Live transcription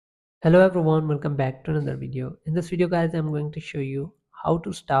Hello everyone, welcome back to another video. In this video guys, I'm going to show you how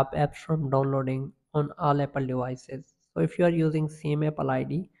to stop apps from downloading on all Apple devices. So if you are using same Apple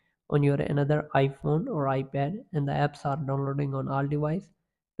ID on your another iPhone or iPad and the apps are downloading on all device,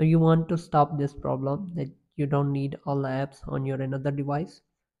 so you want to stop this problem that you don't need all the apps on your another device.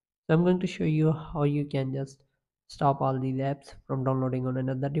 So I'm going to show you how you can just stop all these apps from downloading on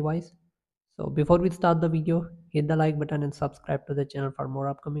another device. So before we start the video, hit the like button and subscribe to the channel for more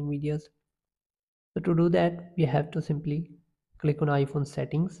upcoming videos. So to do that, we have to simply click on iPhone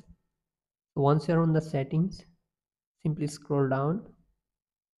settings. So once you're on the settings, simply scroll down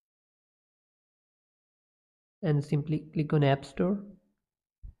and simply click on App Store,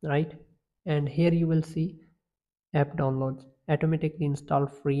 right? And here you will see app downloads, automatically install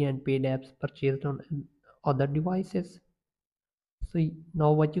free and paid apps purchased on other devices. So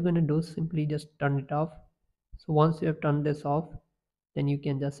now what you're going to do is simply just turn it off. So once you have turned this off, then you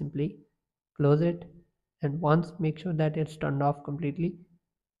can just simply close it, and once make sure that it's turned off completely.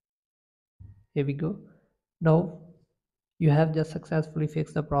 Here we go. Now you have just successfully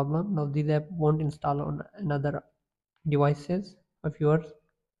fixed the problem. Now this app won't install on another devices of yours.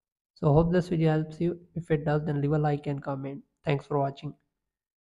 So hope this video helps you. If it does, then leave a like and comment. Thanks for watching.